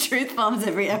dropping truth bombs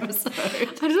every episode. I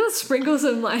just want to sprinkle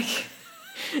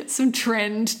some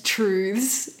trend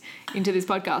truths into this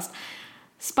podcast.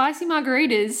 Spicy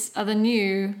margaritas are the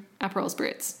new Aperol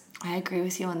Spritz. I agree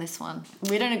with you on this one.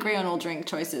 We don't agree on all drink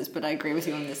choices, but I agree with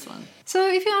you on this one. So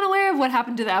if you're unaware of what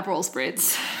happened to the Aperol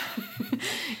Spritz,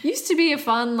 used to be a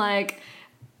fun, like,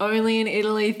 only in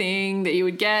Italy thing that you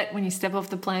would get when you step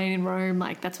off the plane in Rome.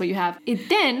 Like, that's what you have. It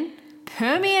then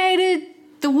permeated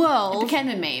the world. It became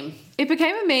a meme. It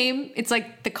became a meme. It's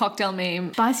like the cocktail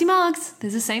meme. Spicy margs.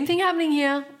 There's the same thing happening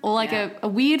here. Or like a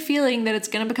weird feeling that it's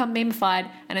going to become memeified,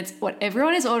 and it's what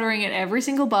everyone is ordering at every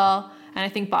single bar. And I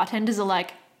think bartenders are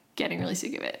like getting really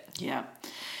sick of it. Yeah.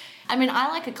 I mean, I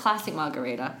like a classic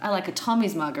margarita. I like a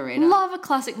Tommy's margarita. Love a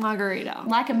classic margarita.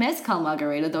 Like a mezcal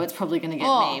margarita, though it's probably going to get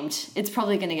Oh. memed. It's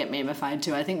probably going to get memeified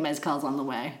too. I think mezcal's on the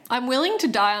way. I'm willing to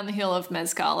die on the hill of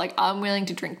mezcal. Like, I'm willing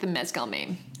to drink the mezcal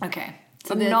meme. Okay.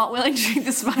 So I'm not willing to drink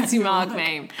the spicy marg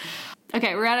meme.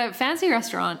 Okay, we're at a fancy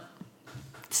restaurant.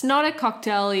 It's not a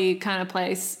cocktail-y kind of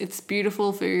place. It's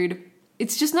beautiful food.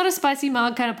 It's just not a spicy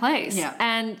marg kind of place. Yeah.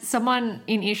 And someone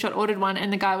in earshot ordered one,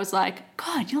 and the guy was like,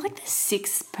 God, you're like the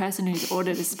sixth person who's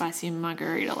ordered a spicy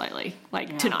margarita lately.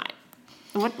 Like, tonight.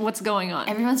 What's going on?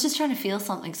 Everyone's just trying to feel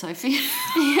something, Sophie.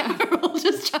 Yeah. We're all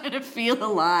just trying to feel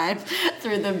alive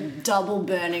through the double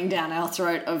burning down our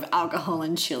throat of alcohol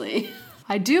and chili.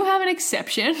 I do have an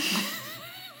exception.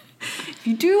 If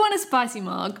you do want a spicy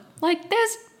marg, like, maybe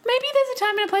there's a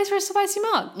time and a place for a spicy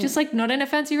marg. Just like not in a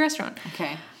fancy restaurant.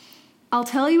 Okay. I'll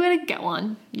tell you where to get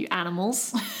one, you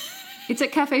animals. It's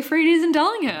at Cafe Frida's in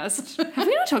Darlinghurst. Have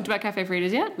we not talked about Cafe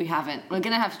Frida's yet? We haven't. We're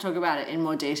going to have to talk about it in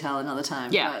more detail another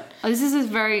time. Yeah. This is a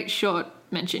very short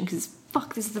mention because,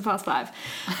 this is the past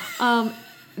 5.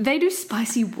 They do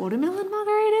spicy watermelon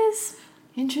margaritas.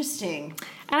 Interesting.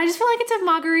 And I just feel like it's a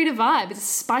margarita vibe. It's a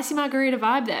spicy margarita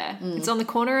vibe there. It's on the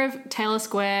corner of Taylor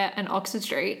Square and Oxford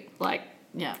Street. Like,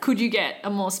 could you get a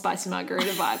more spicy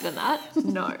margarita vibe than that?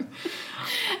 No.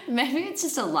 Maybe it's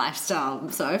just a lifestyle,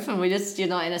 Soph, and you're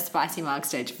not in a spicy marg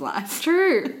stage of life.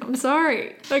 True. I'm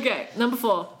sorry. Okay, number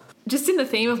 4. Just in the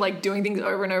theme of like doing things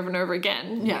over and over and over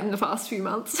again in the past few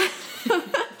months.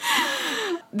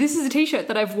 This is a t-shirt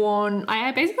that I've worn.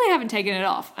 I basically haven't taken it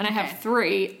off, and I have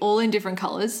 3, all in different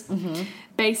colours. Mm-hmm.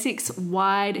 Basics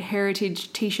wide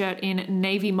heritage t-shirt in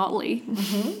navy motley.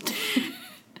 Mm-hmm.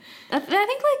 I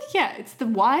think, it's the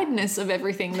wideness of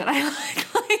everything that I like.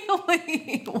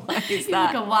 Why is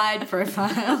that? Like a wide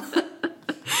profile.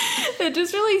 They're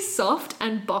just really soft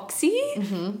and boxy.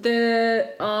 Mm-hmm.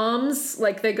 The arms,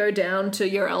 they go down to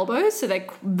your elbows, so they're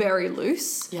very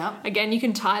loose. Yeah. Again, you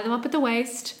can tie them up at the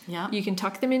waist. Yeah. You can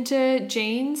tuck them into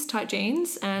tight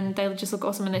jeans, and they just look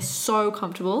awesome, and they're so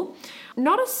comfortable.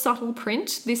 Not a subtle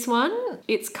print, this one.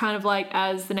 It's kind of like,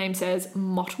 as the name says,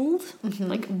 mottled,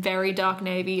 like very dark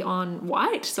navy on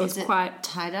white. So Is it's it quite...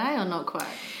 tie-dye or not quite?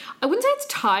 I wouldn't say it's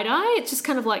tie-dye. It's just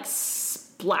kind of like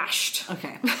splashed.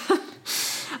 Okay.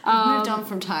 We've moved on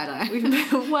from tie-dye.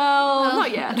 Well,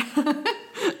 not yet.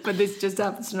 But this just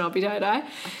happens to not be tie-dye.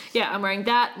 Yeah, I'm wearing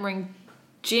that. I'm wearing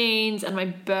jeans and my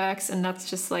Birks, and that's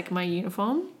just like my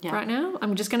uniform right now.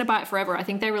 I'm just going to buy it forever. I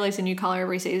think they release a new colour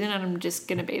every season, and I'm just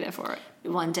going to be there for it.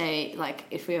 One day,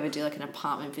 if we ever do an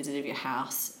apartment visit of your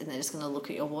house, and they're just going to look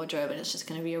at your wardrobe, and it's just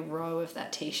going to be a row of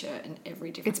that t-shirt in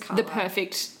every different colour. It's the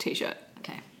perfect t-shirt.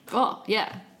 Okay. Oh,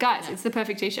 yeah. Guys, it's the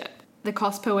perfect t-shirt. The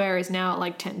cost per wear is now at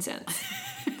like 10 cents.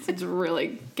 So it's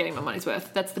really getting my money's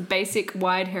worth. That's the basic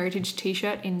wide heritage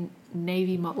t-shirt in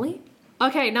navy motley.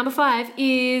 Okay, number 5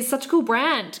 is such a cool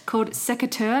brand called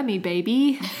Secaturmi,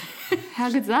 baby.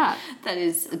 How good's that? That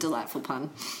is a delightful pun.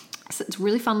 So it's a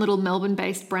really fun little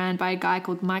Melbourne-based brand by a guy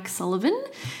called Mike Sullivan.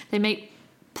 They make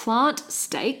plant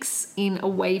steaks in a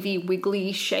wavy,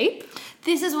 wiggly shape.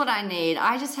 This is what I need.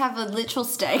 I just have a literal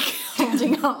steak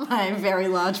holding up my very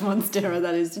large Monstera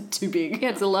that is too big. Yeah,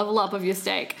 it's a level up of your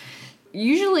steak.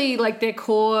 Usually, like, their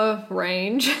core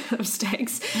range of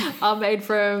steaks are made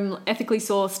from ethically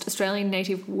sourced Australian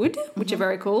native wood, which are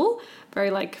very cool, very,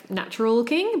 like, natural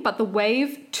looking. But the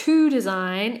Wave 2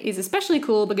 design is especially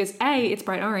cool because A, it's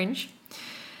bright orange,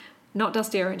 not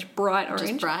dusty orange, bright orange.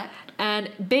 Just bright.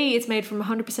 And B, it's made from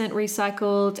 100%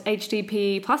 recycled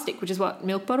HDP plastic, which is what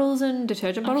milk bottles and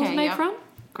detergent bottles are made from.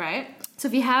 Great. So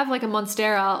if you have, like, a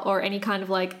Monstera or any kind of,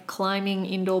 like, climbing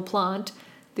indoor plant,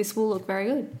 this will look very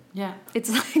good. Yeah. It's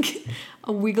like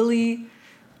a wiggly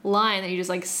line that you just,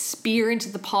 like, spear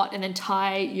into the pot and then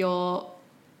tie your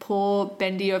poor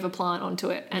bendy over plant onto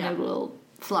it, and it will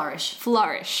flourish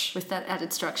with that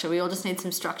added structure. We all just need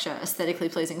some structure, aesthetically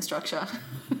pleasing structure.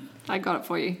 I got it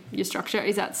for you. Your structure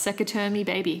is that Secotermi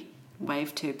baby.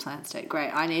 Wave 2 plant state. Great.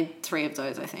 I need 3 of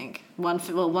those, I think. One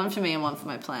for me and one for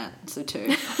my plant. So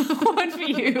 2. One for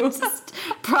you. Just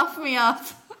prop me up.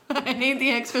 I need the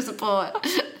extra support.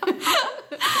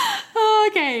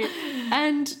 Okay.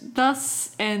 And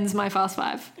thus ends my Fast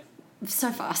Five.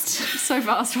 So fast. So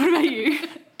fast. What about you?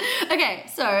 Okay,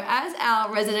 so as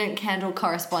our resident candle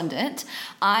correspondent,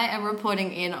 I am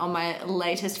reporting in on my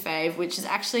latest fave, which is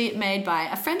actually made by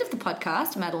a friend of the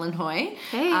podcast, Madeline Hoy.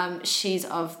 Hey. She's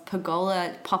of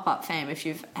Pergola pop-up fame, if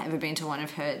you've ever been to one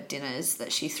of her dinners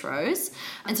that she throws.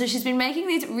 And so she's been making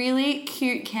these really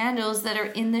cute candles that are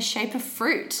in the shape of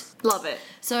fruit. Love it.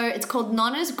 So it's called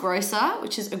Nonna's Grocer,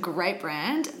 which is a great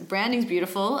brand. Branding's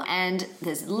beautiful, and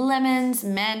there's lemons,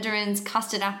 mandarins,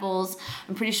 custard apples.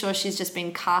 I'm pretty sure she's just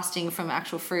been casting from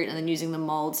actual fruit and then using the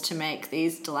molds to make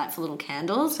these delightful little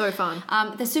candles. So fun.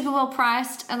 They're super well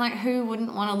priced, and like, who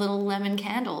wouldn't want a little lemon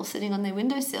candle sitting on their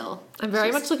windowsill? I'm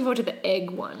very much looking forward to the egg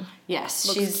one. Yes,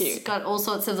 Looks she's cute. got all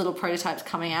sorts of little prototypes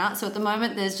coming out. So at the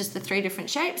moment, there's just the 3 different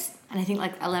shapes. And I think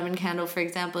like a lemon candle, for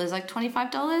example, is like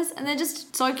 $25, and they're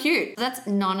just so cute. That's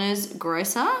Nonna's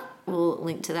Grocer. We'll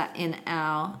link to that in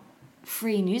our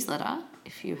free newsletter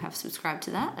if you have subscribed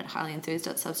to that at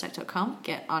highlyenthused.substack.com.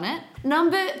 Get on it.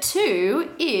 Number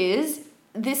 2 is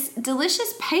this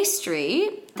delicious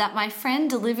pastry that my friend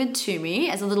delivered to me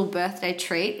as a little birthday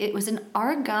treat. It was an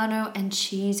oregano and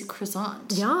cheese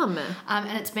croissant. Yum.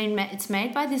 And it's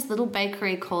made by this little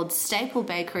bakery called Staple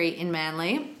Bakery in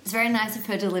Manly. It's very nice of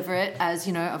her to deliver it, as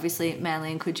you know, obviously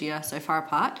Manly and Coogee are so far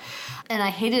apart. And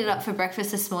I heated it up for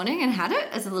breakfast this morning and had it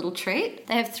as a little treat.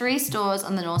 They have 3 stores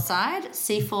on the north side,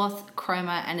 Seaforth,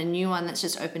 Cromer, and a new one that's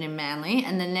just opened in Manly.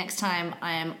 And the next time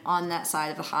I am on that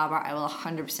side of the harbour, I will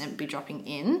 100% be dropping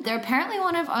in. They're apparently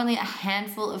one of only a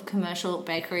handful of commercial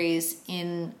bakeries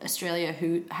in Australia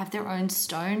who have their own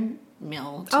stone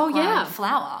mill to grind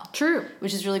flour. True.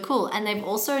 Which is really cool. And they've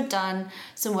also done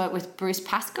some work with Bruce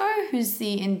Pascoe, who's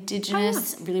the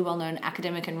Indigenous, really well-known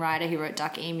academic and writer. He wrote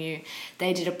Dark Emu.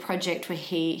 They did a project where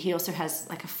he also has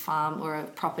like a farm or a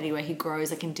property where he grows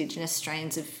like Indigenous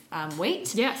strains of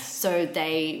wheat. Yes. So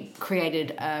they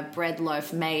created a bread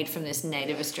loaf made from this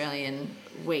native Australian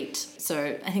wheat.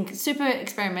 So I think super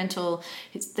experimental.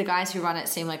 The guys who run it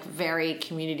seem like very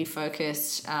community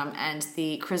focused, and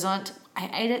the croissant, I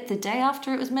ate it the day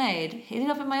after it was made, heated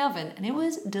up in my oven, and it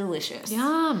was delicious.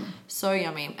 Yum. So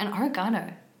yummy. And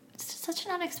oregano. It's such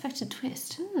an unexpected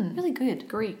twist. Really good.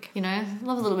 Greek. You know,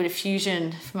 love a little bit of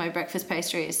fusion for my breakfast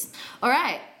pastries. All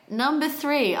right. Number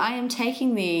 3, I am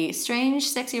taking the strange,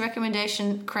 sexy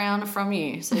recommendation crown from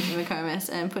you, Sophie McComas,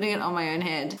 and putting it on my own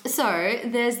head. So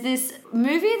there's this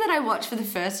movie that I watched for the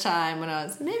first time when I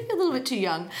was maybe a little bit too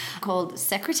young called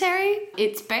Secretary.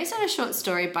 It's based on a short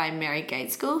story by Mary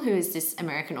Gaitskell, who is this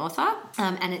American author,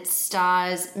 and it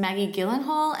stars Maggie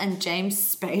Gyllenhaal and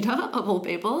James Spader, of all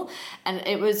people, and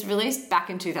it was released back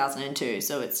in 2002,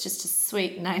 so it's just a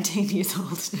sweet 19 years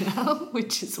old now,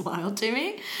 which is wild to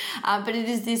me. But it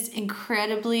is this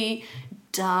incredibly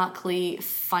darkly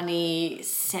funny,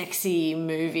 sexy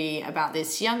movie about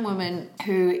this young woman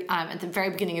who, at the very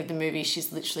beginning of the movie,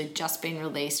 she's literally just been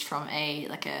released from a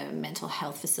mental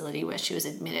health facility where she was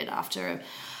admitted after a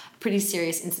pretty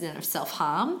serious incident of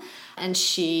self-harm, and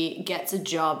she gets a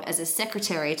job as a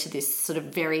secretary to this sort of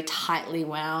very tightly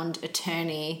wound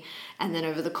attorney, and then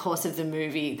over the course of the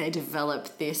movie they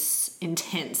develop this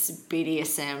intense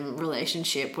BDSM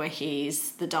relationship where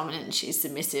he's the dominant and she's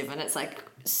submissive, and it's like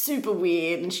super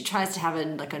weird, and she tries to have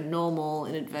a normal,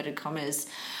 in inverted commas,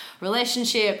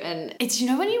 relationship. And it's, you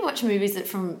know, when you watch movies that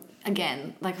from,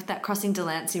 again, like that Crossing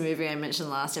Delancey movie I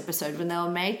mentioned last episode, when they were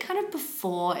made kind of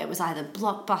before it was either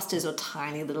blockbusters or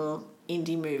tiny little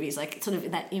indie movies, like sort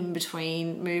of that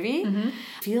in-between movie.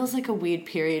 Feels like a weird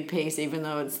period piece, even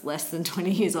though it's less than 20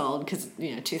 years old, because,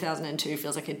 you know, 2002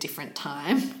 feels like a different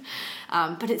time.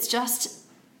 But it's just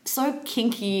so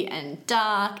kinky and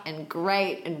dark and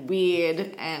great and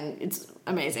weird, and it's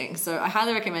amazing. So I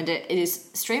highly recommend it. It is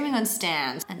streaming on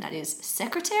Stan, and that is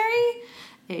Secretary,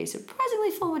 a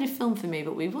surprisingly formative film for me,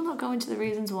 but we will not go into the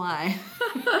reasons why.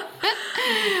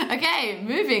 Okay,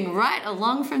 moving right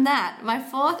along from that. My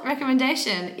fourth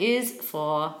recommendation is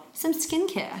for some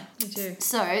skincare. Me too.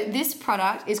 So this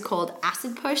product is called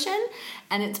Acid Potion,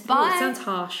 and it's by... it sounds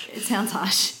harsh. It sounds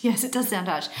harsh. Yes, it does sound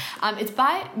harsh. It's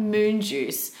by Moon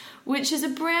Juice, which is a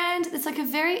brand that's like a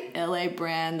very LA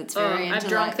brand that's very into I've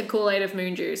drunk the Kool-Aid of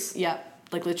Moon Juice. Yep.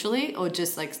 Like literally, or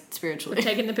just like spiritually?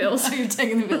 Taking the pills. You've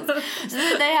taken the pills. So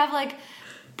they have like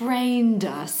brain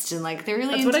dust and like they're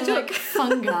really That's into what I like took.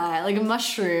 fungi, like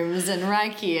mushrooms and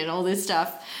Reiki and all this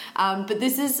stuff. But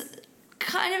this is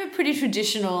kind of a pretty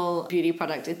traditional beauty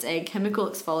product. It's a chemical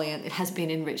exfoliant. It has been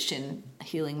enriched in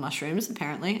healing mushrooms,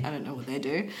 apparently. I don't know what they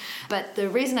do. But the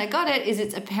reason I got it is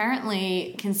it's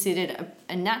apparently considered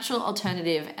a natural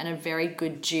alternative and a very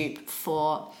good dupe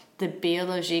for the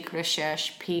Biologique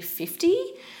Recherche P50.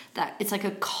 That it's like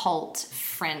a cult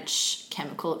French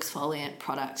chemical exfoliant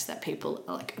product that people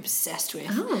are like obsessed with.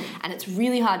 And it's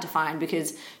really hard to find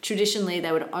because traditionally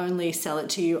they would only sell it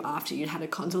to you after you'd had a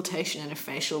consultation and a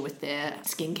facial with their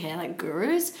skincare like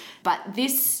gurus. But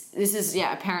this is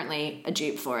apparently a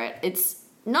dupe for it. It's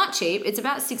not cheap. It's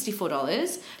about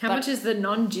 $64. How much is the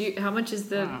non-dupe? How much is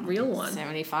the real one?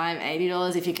 $75,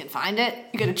 $80 if you can find it.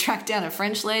 You got to track down a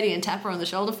French lady and tap her on the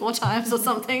shoulder 4 times or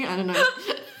something. I don't know.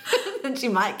 And she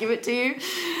might give it to you.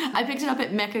 I picked it up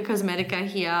at Mecca Cosmetica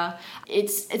here.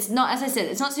 It's not, as I said,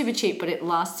 it's not super cheap, but it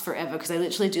lasts forever because I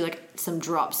literally do like some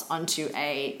drops onto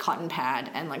a cotton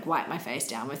pad and like wipe my face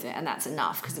down with it, and that's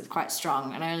enough because it's quite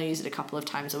strong and I only use it a couple of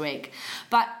times a week.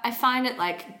 But I find it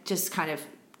like just kind of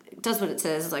does what it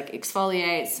says, like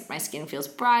exfoliates, my skin feels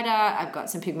brighter, I've got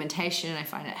some pigmentation, I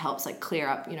find it helps like clear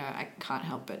up, I can't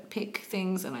help but pick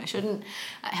things and I shouldn't.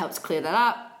 It helps clear that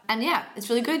up. And yeah, it's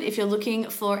really good if you're looking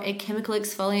for a chemical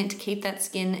exfoliant to keep that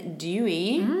skin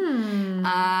dewy.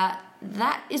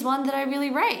 That is one that I really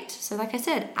rate. So like I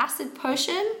said, Acid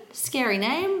Potion, scary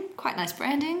name, quite nice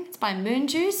branding. It's by Moon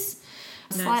Juice.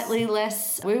 Nice. Slightly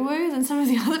less woo-woo than some of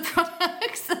the other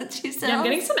products that she sells. Yeah, I'm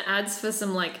getting some ads for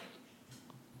some like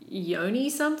Yoni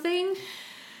something.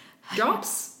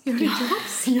 Drops? Yoni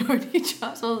drops? Yoni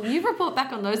drops. Well, you report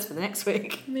back on those for the next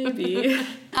week. Maybe.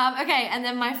 Okay, and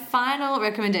then my final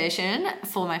recommendation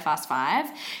for my Fast Five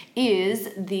is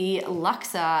the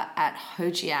Luxa at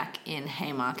Hojiak in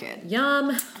Haymarket.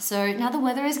 Yum. So now the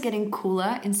weather is getting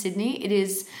cooler in Sydney. It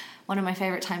is one of my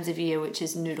favourite times of year, which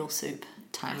is noodle soup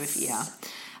time of year.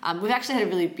 We've actually had a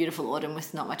really beautiful autumn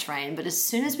with not much rain, but as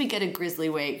soon as we get a grizzly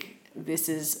week, this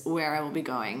is where I will be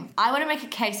going. I want to make a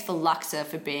case for Luxa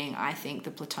for being, I think,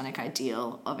 the platonic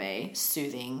ideal of a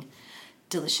soothing,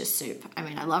 delicious soup. I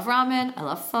mean, I love ramen, I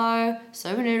love pho,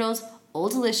 soba noodles, all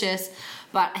delicious,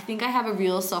 but I think I have a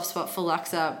real soft spot for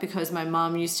Luxa because my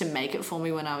mum used to make it for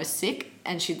me when I was sick,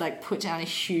 and she'd like put down a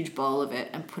huge bowl of it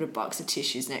and put a box of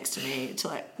tissues next to me to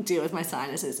like deal with my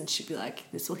sinuses, and she'd be like,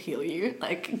 this will heal you,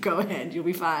 like go ahead, you'll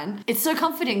be fine. It's so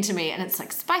comforting to me, and it's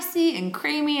like spicy and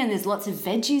creamy, and there's lots of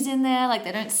veggies in there, like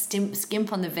they don't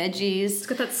skimp on the veggies. It's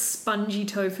got that spongy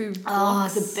tofu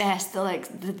blocks. Oh, the best. They're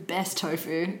like the best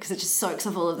tofu because it just soaks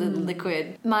up all of the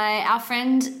liquid. Our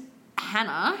friend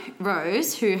Hannah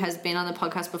Rose, who has been on the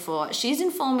podcast before, she's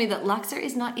informed me that Luxa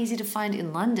is not easy to find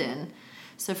in London.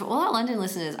 So for all our London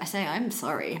listeners, I say I'm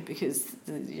sorry because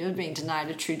you're being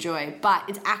denied a true joy, but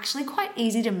it's actually quite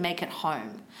easy to make at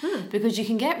home because you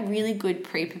can get really good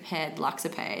pre-prepared Luxa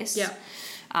paste. Yeah.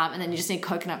 And then you just need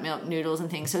coconut milk, noodles and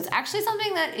things. So it's actually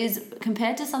something that is,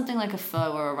 compared to something like a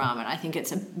pho or a ramen, I think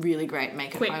it's a really great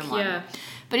make-at-home one. Yeah.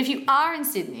 But if you are in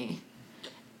Sydney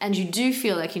and you do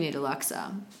feel like you need a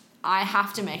Luxa, I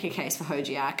have to make a case for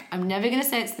Hojiak. I'm never going to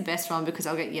say it's the best one because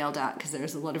I'll get yelled at because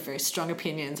there's a lot of very strong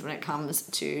opinions when it comes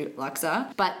to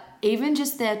Luxa. But even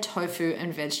just their tofu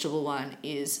and vegetable one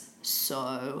is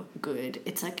so good.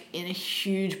 It's like in a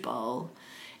huge bowl.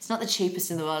 It's not the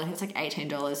cheapest in the world. I think it's like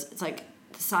 $18. It's like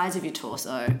the size of your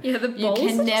torso. Yeah, the bowls you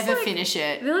can never like, finish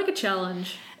it. They're like a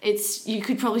challenge. You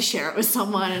could probably share it with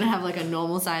someone and have like a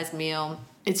normal sized meal.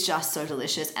 It's just so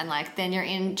delicious. And like then you're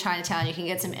in Chinatown, you can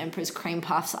get some Emperor's cream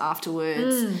puffs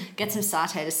afterwards, get some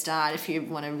satay to start if you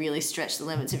want to really stretch the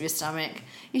limits of your stomach.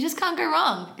 You just can't go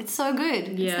wrong. It's so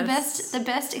good. Yes. It's the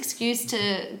best excuse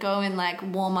to go and like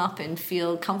warm up and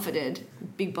feel comforted.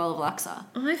 Big bowl of Luxa.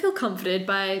 I feel comforted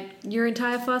by your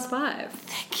entire Fast Five.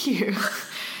 Thank you.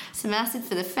 Some acid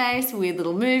for the face, a weird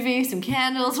little movie, some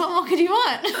candles. What more could you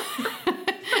want?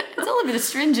 It's all a bit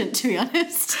astringent, to be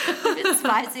honest. A bit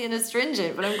spicy and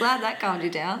astringent, but I'm glad that calmed you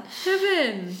down.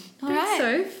 Heaven. All Thanks,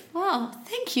 right. Soph. Wow,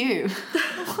 thank you.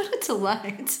 What a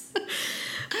delight.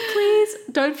 Please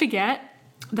don't forget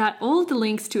that all the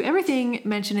links to everything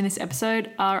mentioned in this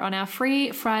episode are on our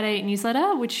free Friday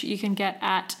newsletter, which you can get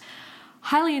at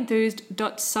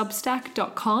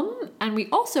highlyenthused.substack.com. And we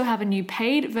also have a new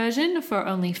paid version for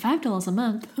only $5 a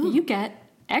month. Ooh. You get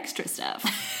extra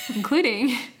stuff,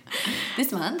 including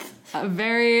this month a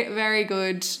very, very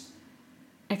good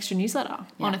extra newsletter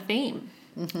on a theme.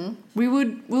 Mm-hmm.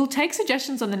 We'll take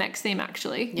suggestions on the next theme,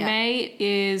 actually. Yep. May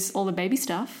is all the baby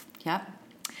stuff. Yep.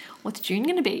 What's June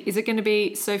going to be? Is it going to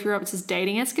be Sophie Roberts'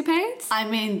 dating escapades? I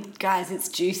mean, guys, it's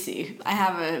juicy. I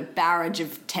have a barrage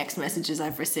of text messages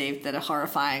I've received that are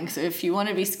horrifying. So if you want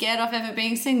to be scared off ever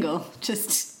being single,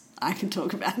 I can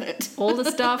talk about it. All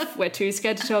the stuff we're too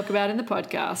scared to talk about in the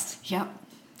podcast. Yep.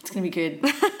 It's going to be good.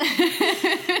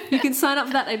 You can sign up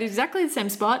for that at exactly the same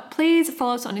spot. Please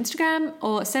follow us on Instagram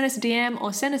or send us a DM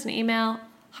or send us an email.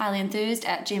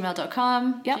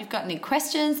 highlyenthused@gmail.com. Yep. If you've got any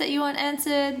questions that you want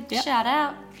answered, shout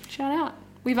out. Shout out.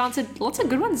 We've answered lots of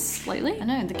good ones lately. I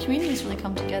know, the community's really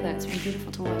come together. It's been beautiful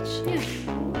to watch. Yeah.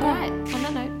 All right. On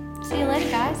that note, see you later,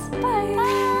 guys. Bye.